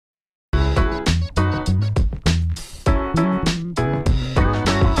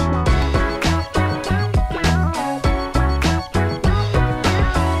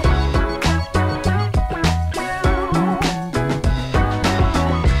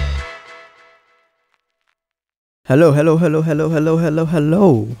Hello, hello, hello, hello, hello, hello,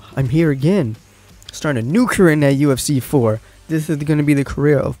 hello. I'm here again. Starting a new career in that UFC 4. This is going to be the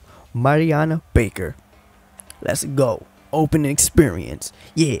career of Mariana Baker. Let's go. Open experience.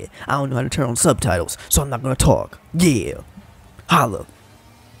 Yeah, I don't know how to turn on subtitles, so I'm not going to talk. Yeah. Holla.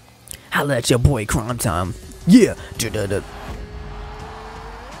 Holla at your boy Crime Time. Yeah.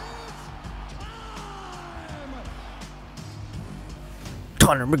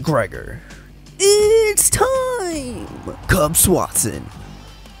 Conor McGregor. It's time! Cub Swanson,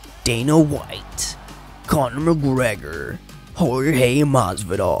 Dana White, Conor McGregor, Jorge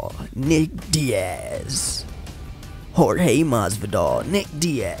Masvidal, Nick Diaz. Jorge Masvidal, Nick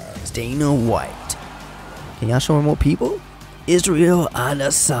Diaz, Dana White. Can y'all show me more people? Israel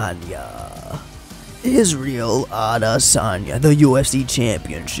Adesanya. Israel Adesanya, the UFC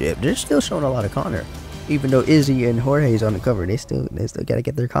Championship. They're still showing a lot of Conor. Even though Izzy and Jorge's on the cover, they still gotta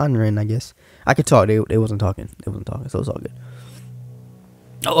get their Conor in, I guess. I could talk. They wasn't talking. So it's all good.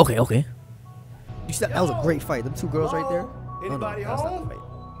 Oh, okay. You said that was a great fight. Them two girls right there. Anybody that's home? not the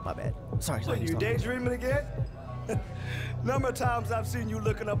fight. My bad. Sorry. What, you daydreaming again? Number of times I've seen you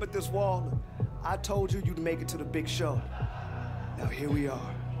looking up at this wall. I told you you'd make it to the big show. Now here we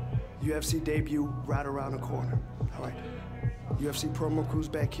are. UFC debut right around the corner. All right. UFC promo crew's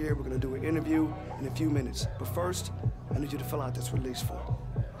back here. We're gonna do an interview in a few minutes. But first, I need you to fill out this release form.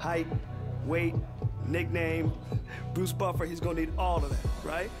 Height, weight, nickname. Bruce Buffer, he's gonna need all of that,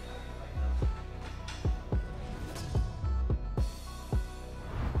 right?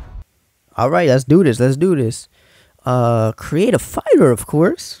 Alright, let's do this. Create a fighter, of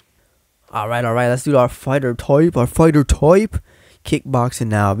course. Alright, let's do our fighter type. Kickboxing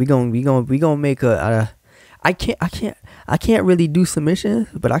now. We gonna make a I can't really do submissions,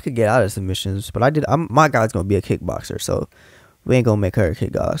 but I could get out of submissions. But my guy's gonna be a kickboxer, so we ain't gonna make her a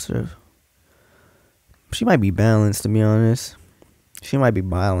kickboxer. She might be balanced, to be honest. She might be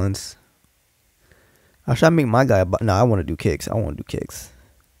balanced. Or should I make my guy? No, I want to do kicks.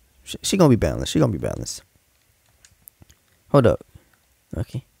 She gonna be balanced. Hold up.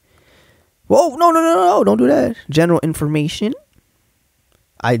 Okay. Whoa! No! Don't do that. General information.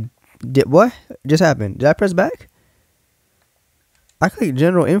 I did what? Just happened? Did I press back? I clicked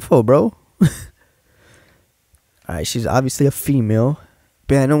general info, bro. Alright, she's obviously a female.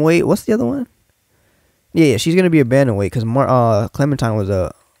 Bantamweight. What's the other one? Yeah, she's gonna be a bantamweight because Clementine was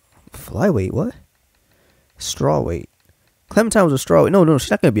a flyweight. What? Strawweight. Clementine was a strawweight. No,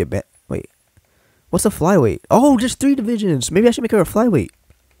 she's not gonna be a wait. What's a flyweight? Oh, just 3 divisions. Maybe I should make her a flyweight.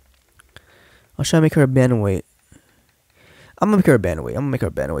 I'll try to make her a bantamweight. I'm gonna make her a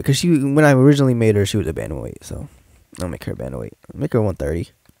bantamweight because when I originally made her, she was a bantamweight. So I'll make her a bantamweight. Make her 130.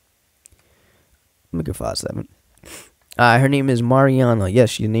 Make her 5'7". Her name is Mariana.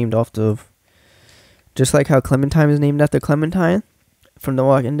 Yes, she's named after, just like how Clementine is named after Clementine from The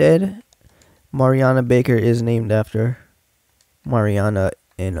Walking Dead. Mariana Baker is named after Mariana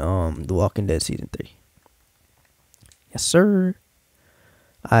in The Walking Dead season 3. Yes, sir.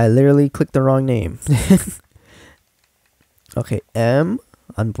 I literally clicked the wrong name. Okay, I'm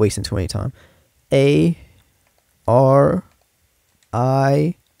wasting too many time. A-R-I-A.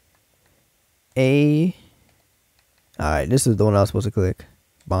 Alright, this is the one I was supposed to click.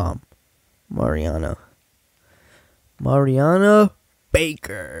 Bomb. Mariana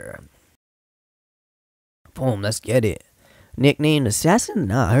Baker. Boom, let's get it. Nickname Assassin?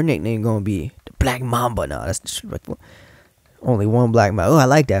 Nah, her nickname gonna be the Black Mamba. Nah, that's disrespectful. Only one Black Mamba. Oh, I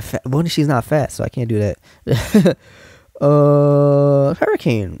like that. Well, she's not fat, so I can't do that.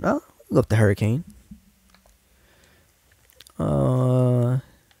 Hurricane. I'll look the Hurricane.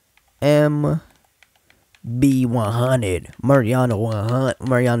 MB100.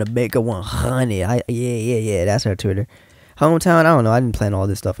 Mariana Baker 100. Yeah, that's her Twitter. Hometown, I don't know. I didn't plan all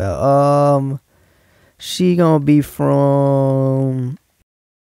this stuff out. She gonna be from.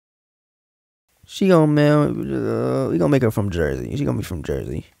 We gonna make her from Jersey. She gonna be from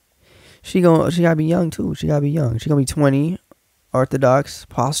Jersey. She gotta be young too. She gotta be 20. Orthodox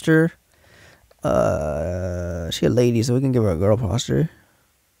posture. She a lady, so we can give her a girl posture.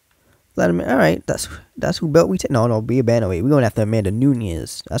 Alright, that's who belt we take. No, be a bantamweight. We going after Amanda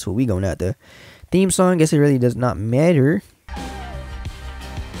Nunes. That's what we going after. Theme song, guess it really does not matter.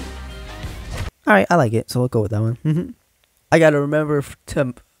 Alright, I like it, so we'll go with that one. I gotta remember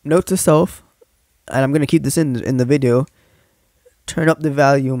to note to self, and I'm gonna keep this in the video. Turn up the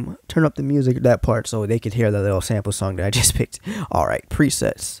volume, turn up the music, that part, so they could hear the little sample song that I just picked. Alright,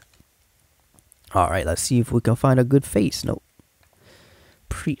 presets. Alright, let's see if we can find a good face. Nope.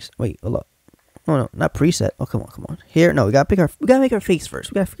 Wait, hold up. Oh no, not preset. Oh, come on. Here, no, we gotta make her face first.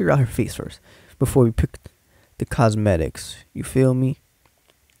 We gotta figure out her face first before we pick the cosmetics. You feel me?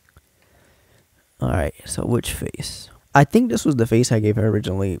 Alright, so which face? I think this was the face I gave her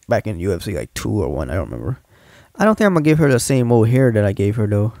originally back in UFC like 2 or 1. I don't remember. I don't think I'm gonna give her the same old hair that I gave her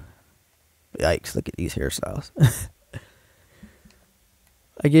though. Yikes, look at these hairstyles.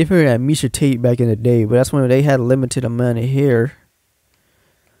 I gave her that Misha Tate back in the day, but that's when they had a limited amount of hair.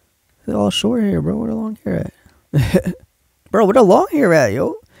 They're all short hair, bro. Where the long hair at? Bro, where the long hair at,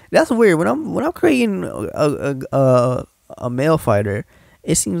 yo? That's weird. When I'm creating a male fighter,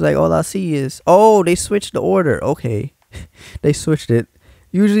 it seems like all I see is, oh, they switched the order. Okay. They switched it.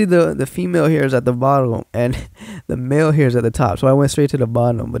 Usually the female hair is at the bottom and the male hair is at the top. So I went straight to the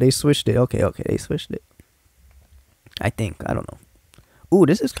bottom, but they switched it. Okay, they switched it. I think. I don't know. Ooh,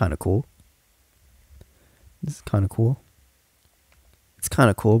 this is kind of cool. This is kind of cool. It's kind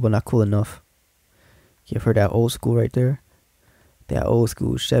of cool, but not cool enough. Give her that old school right there. That old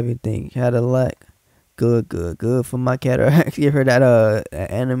school Chevy thing. Cadillac. Good for my cataract. Give her that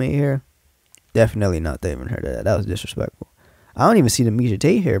anime hair. Definitely not giving her that. That was disrespectful. I don't even see the Misha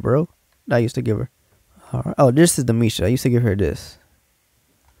Tate hair, bro. I used to give her. Right. Oh, this is the Misha. I used to give her this.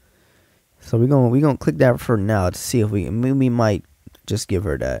 So we gonna click that for now to see if we might just give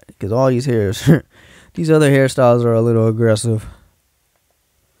her that, because all these hairs, these other hairstyles are a little aggressive.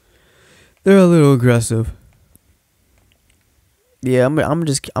 They're a little aggressive. Yeah, I'm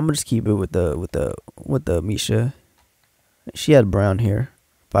just keep it with the Misha. She had brown hair,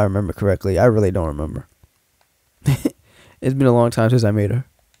 if I remember correctly. I really don't remember. It's been a long time since I made her.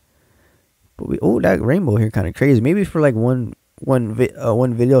 But that rainbow hair kind of crazy. Maybe for like one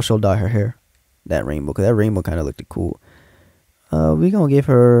video she'll dye her hair, that rainbow, because that rainbow kind of looked cool. We gonna give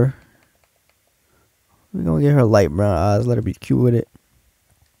her light brown eyes. Let her be cute with it.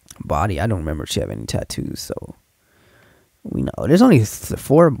 Body, I don't remember if she have any tattoos, so we know. There's only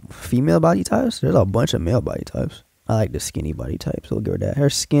 4 female body types. There's a bunch of male body types. I like the skinny body type, so we'll give her that.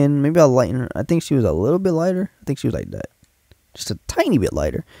 Her skin, maybe I'll lighten her. I think she was a little bit lighter. I think she was like that, just a tiny bit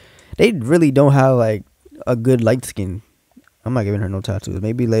lighter. They really don't have like a good light skin. I'm not giving her no tattoos.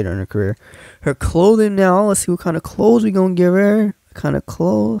 Maybe later in her career. Her clothing now. Let's see what kind of clothes we gonna give her. What kind of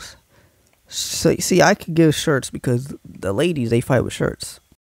clothes? So, see, I could give shirts because the ladies, they fight with shirts.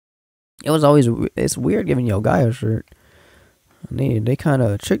 It's weird giving your guy a shirt. They kind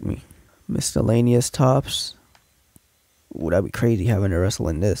of tricked me. Miscellaneous tops. Ooh, that'd be crazy having to wrestle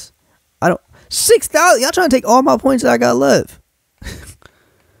in this. 6,000. Y'all trying to take all my points that I got left.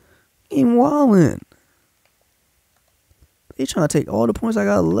 Ain't wildin'. They trying to take all the points I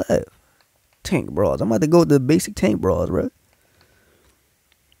got left. Tank bras. I'm about to go with the basic tank bras, bro.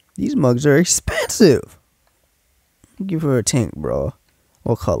 These mugs are expensive. Give her a tank bra.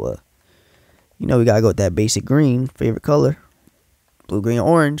 What color? You know we gotta go with that basic green. Favorite color. Blue, green,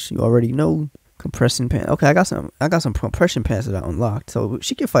 orange. You already know. Compression pants. Okay, I got some compression pants that I unlocked. So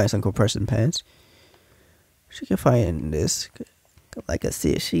she can fight some compression pants. She can fight in this. Like I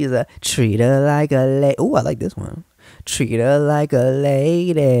said, she's a treat her like a lady. Oh, I like this one. Treat her like a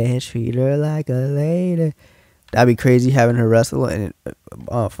lady. Treat her like a lady. That'd be crazy having her wrestle and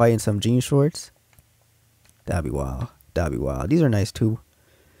fight in some jean shorts. That'd be wild. That'd be wild. These are nice too.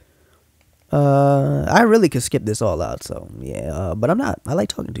 I really could skip this all out, so yeah, but I'm not. I like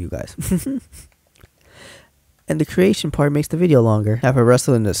talking to you guys. And the creation part makes the video longer. Have her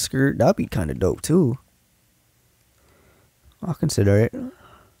wrestle in the skirt. That'd be kind of dope too. I'll consider it.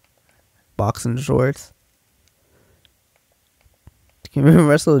 Boxing shorts. Can we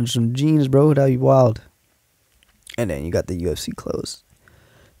wrestle in some jeans, bro? That'd be wild. And then you got the UFC clothes.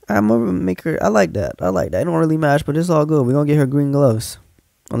 I'm gonna make her. I like that. I like that. It don't really match, but it's all good. We're gonna get her green gloves.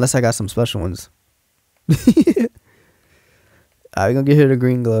 Unless I got some special ones. Alright, we're gonna get her the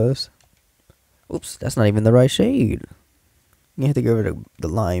green gloves. Oops, that's not even the right shade. You have to give her the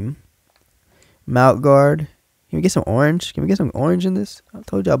lime. Mount guard. Can we get some orange? Can we get some orange in this? I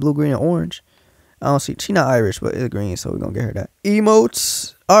told y'all blue, green, and orange. I don't see. She not Irish, but it's green, so we're gonna get her that.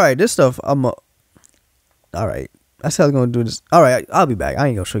 Emotes. Alright, this stuff, alright. I said I was gonna do this. Alright, I'll be back. I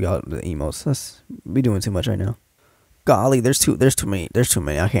ain't gonna show y'all the emotes. Let's be doing too much right now. Golly, there's too many.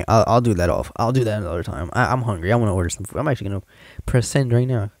 I can't. I'll do that off. I'll do that another time. I'm hungry. I want to order some food. I'm actually gonna press send right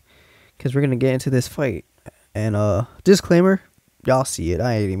now, cause we're gonna get into this fight. And disclaimer, y'all see it.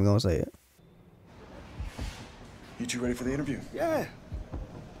 I ain't even gonna say it. You two ready for the interview? Yeah.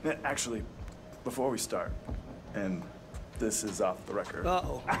 Actually, before we start, and this is off the record.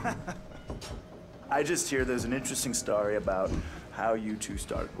 Uh-oh. I just hear there's an interesting story about how you two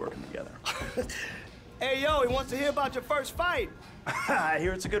started working together. Hey, yo, he wants to hear about your first fight. I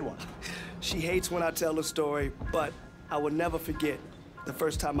hear it's a good one. She hates when I tell the story, but I will never forget the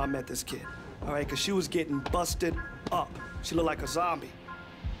first time I met this kid. all right? Because she was getting busted up. She looked like a zombie.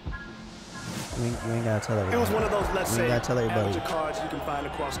 You ain't gotta tell everybody. It was one of those, let's say, tell everybody. amateur cards you can find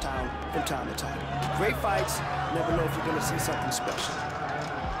across town from time to time. Great fights, never know if you're gonna see something special.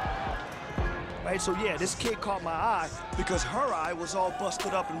 Right, so yeah, this kid caught my eye because her eye was all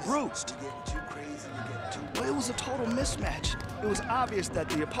busted up and bruised. But it was a total mismatch. It was obvious that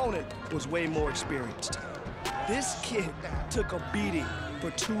the opponent was way more experienced. This kid took a beating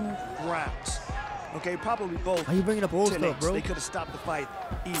for 2 rounds. Okay, probably both. Why you bringing up old 10 stuff, eights. bro? They could have stopped the fight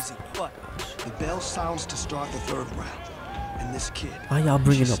easy, but the bell sounds to start the 3rd round. And this kid, Why y'all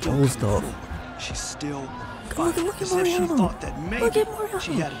bringing she's up still old coming stuff? forward. She's still Look fighting at as if she Mariana. thought that maybe Look at Mariana.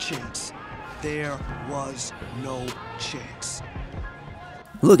 she had a chance. There was no chance.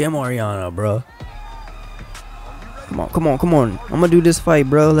 Look at Mariana, bro. Come on. I'm gonna do this fight,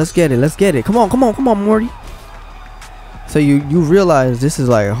 bro. Let's get it. Come on, Morty. So you realize this is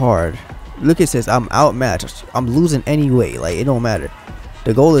like hard. Look, it says I'm outmatched. I'm losing anyway. Like, it don't matter.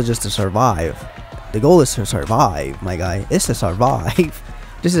 The goal is just to survive. The goal is to survive, my guy. It's to survive.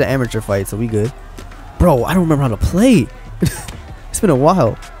 This is an amateur fight, so we good. Bro, I don't remember how to play. It's been a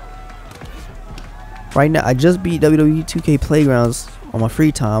while. Right now, I just beat WWE 2K Playgrounds on my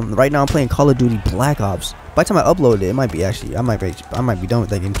free time. Right now, I'm playing Call of Duty Black Ops. By the time I upload it, it might be actually, I might be done with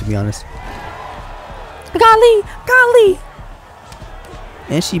that game, to be honest. Golly.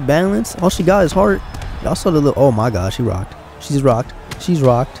 And she balanced. All she got is heart. Y'all saw the little. Oh my god, she rocked. She's rocked.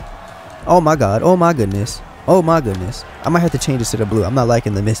 Oh my god. Oh my goodness. I might have to change this to the blue. I'm not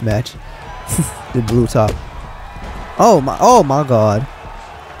liking the mismatch. The blue top. Oh my god.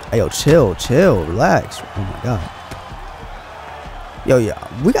 Hey, yo, chill, relax. Oh my god. Yo,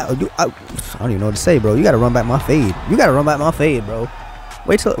 yeah, we gotta do. I don't even know what to say, bro. You gotta run back my fade. Bro.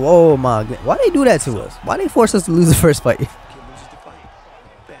 Wait till. Oh my god. Why they do that to us? Why they force us to lose the first fight?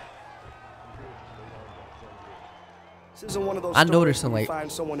 This isn't one of those I know there's stories some, where you like-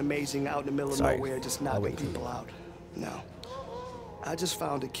 find someone amazing out in the middle Sorry. of nowhere just I'll knocking wait till people out. No. I just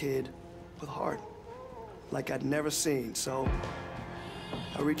found a kid with heart like I'd never seen, so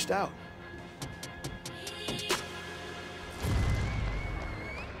I reached out.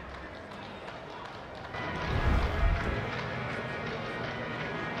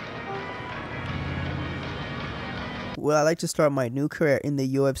 Well, I like to start my new career in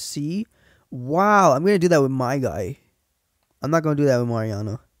the UFC. Wow, I'm gonna do that with my guy. I'm not gonna do that with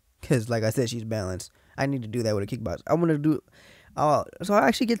Mariana, cause like I said, she's balanced. I need to do that with a kickboxer. I want to do. So I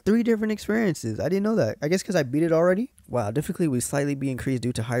actually get 3 different experiences. I didn't know that. I guess because I beat it already. Wow, difficulty will slightly be increased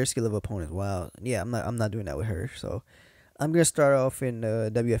due to higher skill of opponents. Wow, yeah, I'm not doing that with her. So I'm gonna start off in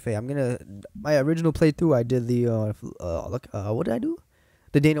WFA. My original playthrough. I did the what did I do?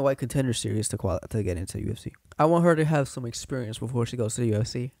 The Dana White Contender Series to get into UFC. I want her to have some experience before she goes to the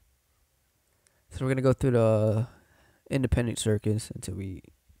UFC. So we're gonna go through the independent circuits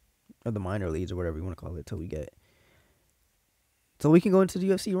or the minor leagues or whatever you want to call it, till we get. So we can go into the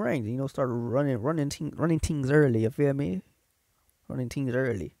UFC ranks, start running teams early. You feel me? Running teams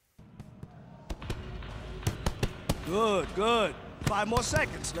early. Good. 5 more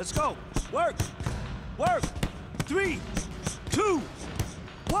seconds. Let's go. Work. 3, 2,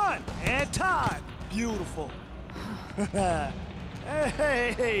 1, and time. Beautiful.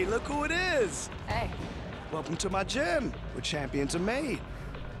 Hey, look who it is. Hey. Welcome to my gym, where champions are made.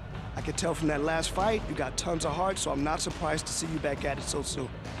 I could tell from that last fight, you got tons of heart, so I'm not surprised to see you back at it so soon.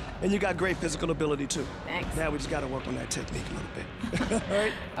 And you got great physical ability, too. Thanks. Now we just gotta work on that technique a little bit. All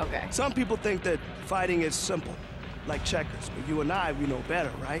right? Okay. Some people think that fighting is simple, like checkers, but you and I, we know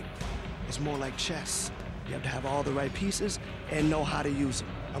better, right? It's more like chess. You have to have all the right pieces and know how to use them.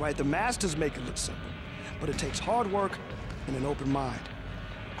 All right, the masters make it look simple, but it takes hard work and an open mind.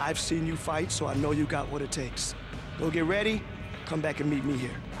 I've seen you fight, so I know you got what it takes. Go get ready, come back and meet me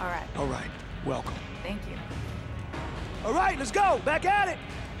here. All right. All right, welcome. Thank you. All right, let's go, back at it.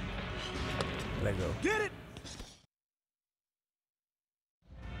 Let go. Get it.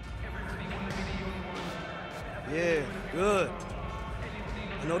 Yeah, good.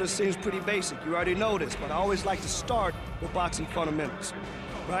 I know this seems pretty basic, you already know this, but I always like to start with boxing fundamentals,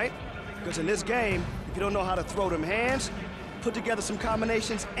 right? Because in this game, if you don't know how to throw them hands, put together some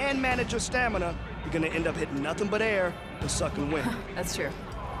combinations, and manage your stamina, you're gonna end up hitting nothing but air and sucking wind. That's true.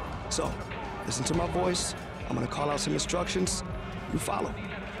 So, listen to my voice. I'm gonna call out some instructions. You follow.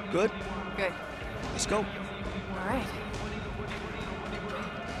 Good? Good. Let's go. All right.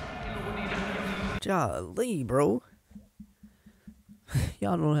 Golly, bro.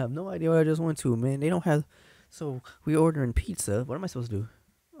 Y'all don't have no idea what I just went to, man. They don't have. So we ordering pizza. What am I supposed to do?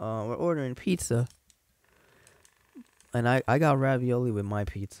 We're ordering pizza, and I got ravioli with my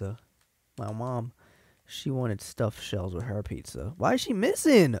pizza. My mom, she wanted stuffed shells with her pizza. Why is she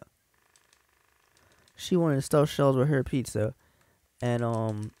missing? She wanted stuffed shells with her pizza. And,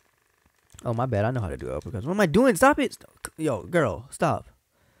 oh, my bad. I know how to do uppercuts. What am I doing? Stop it. Yo, girl, stop.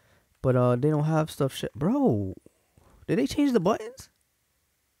 But, they don't have stuffed shell. Bro, did they change the buttons?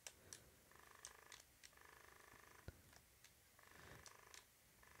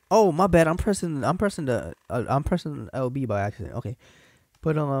 Oh, my bad. I'm pressing LB by accident. Okay.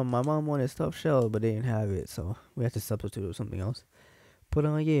 But my mom wanted stuffed shell, but they didn't have it, so we had to substitute with something else. But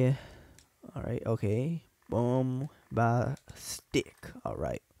yeah. All right. Okay. Boom. By stick. All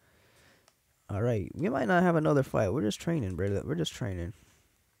right. All right. We might not have another fight. We're just training, brother. We're just training.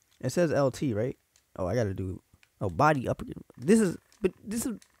 It says LT, right? Oh, I gotta do. Oh, body upper. This is.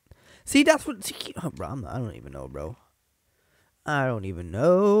 See, that's what. See, oh, bro, I don't even know, bro. I don't even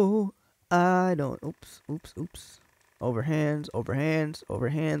know. I don't. Oops. Overhands. We're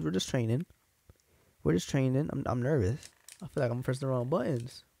just training. I'm nervous. I feel like I'm pressing the wrong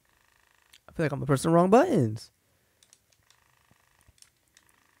buttons.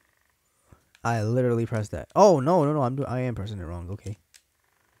 I literally pressed that. Oh no. I am pressing it wrong. Okay.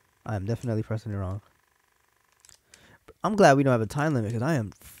 I am definitely pressing it wrong. I'm glad we don't have a time limit because I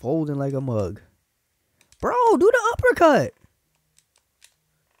am folding like a mug. Bro, do the uppercut.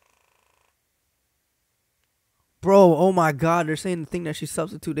 Bro, oh my god, they're saying the thing that she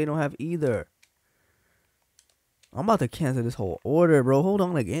substitute they don't have either. I'm about to cancel this whole order, bro. Hold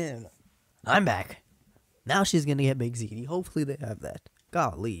on again. I'm back. Now she's gonna get Big ZD. Hopefully they have that.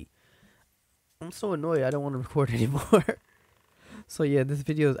 Golly. I'm so annoyed I don't want to record anymore. So yeah, this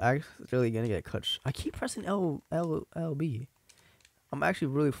video is actually gonna get cut. I keep pressing LB. I'm actually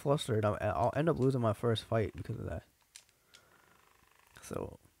really flustered. I'll end up losing my first fight because of that.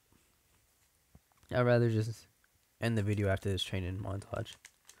 So I'd rather just end the video after this training montage.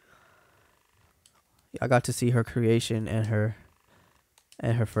 I got to see her creation and her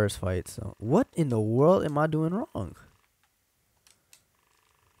first fight. So what in the world am I doing wrong?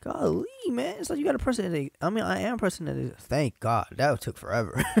 Golly, man, it's like you gotta press it. I mean, I am pressing it. Thank God, that took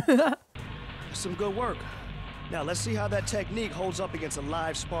forever. Some good work. Now let's see how that technique holds up against a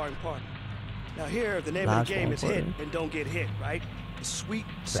live sparring partner. Now here, the name of the game is hit and don't get hit, right? It's sweet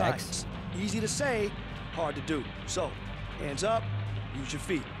science. Easy to say, hard to do. So, hands up, use your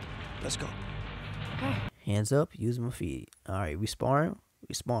feet. Let's go. Okay. Hands up, use my feet. All right, we sparring.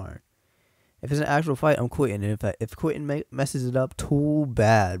 If it's an actual fight, I'm quitting. And if quitting messes it up, too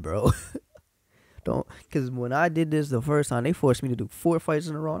bad, bro. Don't, because when I did this the first time, they forced me to do 4 fights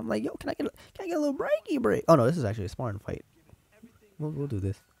in a row. I'm like, yo, can I get a little break? Oh no, this is actually a sparring fight. We'll do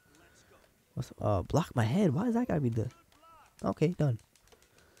this. Block my head. Why does that gotta be the? Okay, done.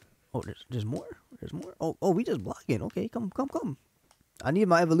 Oh, there's more. Oh, we just blocking. Okay, come. I need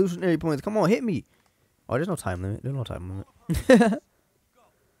my evolutionary points. Come on, hit me. Oh, there's no time limit.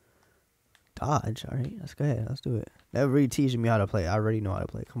 Dodge. All right, let's go ahead. Let's do it. Never really teaching me how to play. I already know how to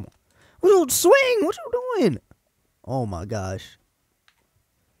play. Come on. Swing. What you doing? Oh my gosh.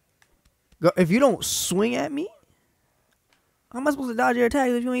 Girl, if you don't swing at me, how am I supposed to dodge your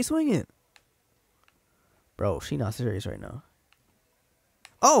attacks if you ain't swinging? Bro, she not serious right now.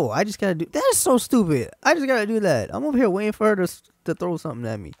 Oh, I just gotta do. That is so stupid. I just gotta do that. I'm over here waiting for her to throw something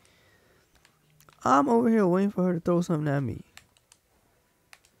at me. Hold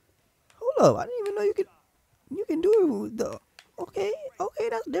up. I didn't even know you can do the. Okay,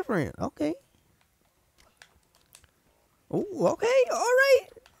 that's different. Okay. Oh, okay, all right.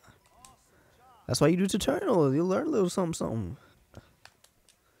 That's why you do tutorials. You learn a little something.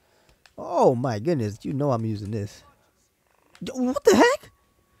 Oh my goodness, you know I'm using this. What the heck?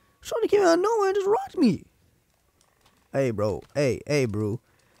 Shorty came out of nowhere and just rocked me. Hey, bro. Hey, bro.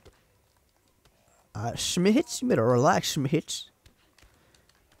 Schmitz, you better relax, Schmitz.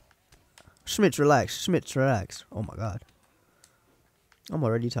 Schmitz, relax. Oh my god. I'm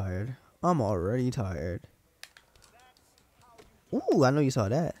already tired. Ooh, I know you saw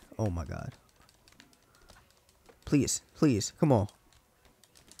that. Oh my god. Please, come on.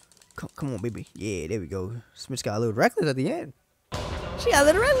 Come on, baby. Yeah, there we go. Schmitz got a little reckless at the end. She got a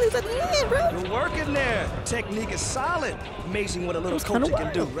little reckless at the end, bro. You're working there. Technique is solid. Amazing what a little coaching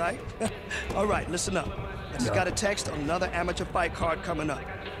can do, right? All right, listen up. I just got a text on another amateur fight card coming up.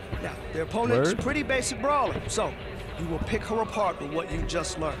 Now, their opponent's pretty basic brawler, so you will pick her apart with what you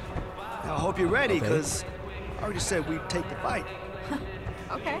just learned. Now, I hope you're ready, because I already said we'd take the fight.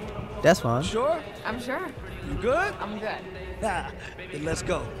 Okay. That's fine. Sure? I'm sure. You good? I'm good. Then let's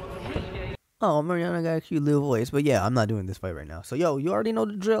go. Oh, Mariana got a cute little voice. But yeah, I'm not doing this fight right now. So, yo, you already know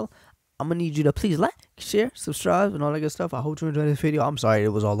the drill. I'm gonna need you to please like, share, subscribe, and all that good stuff. I hope you enjoyed this video. I'm sorry it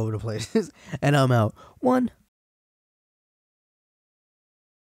was all over the place. And I'm out. 1.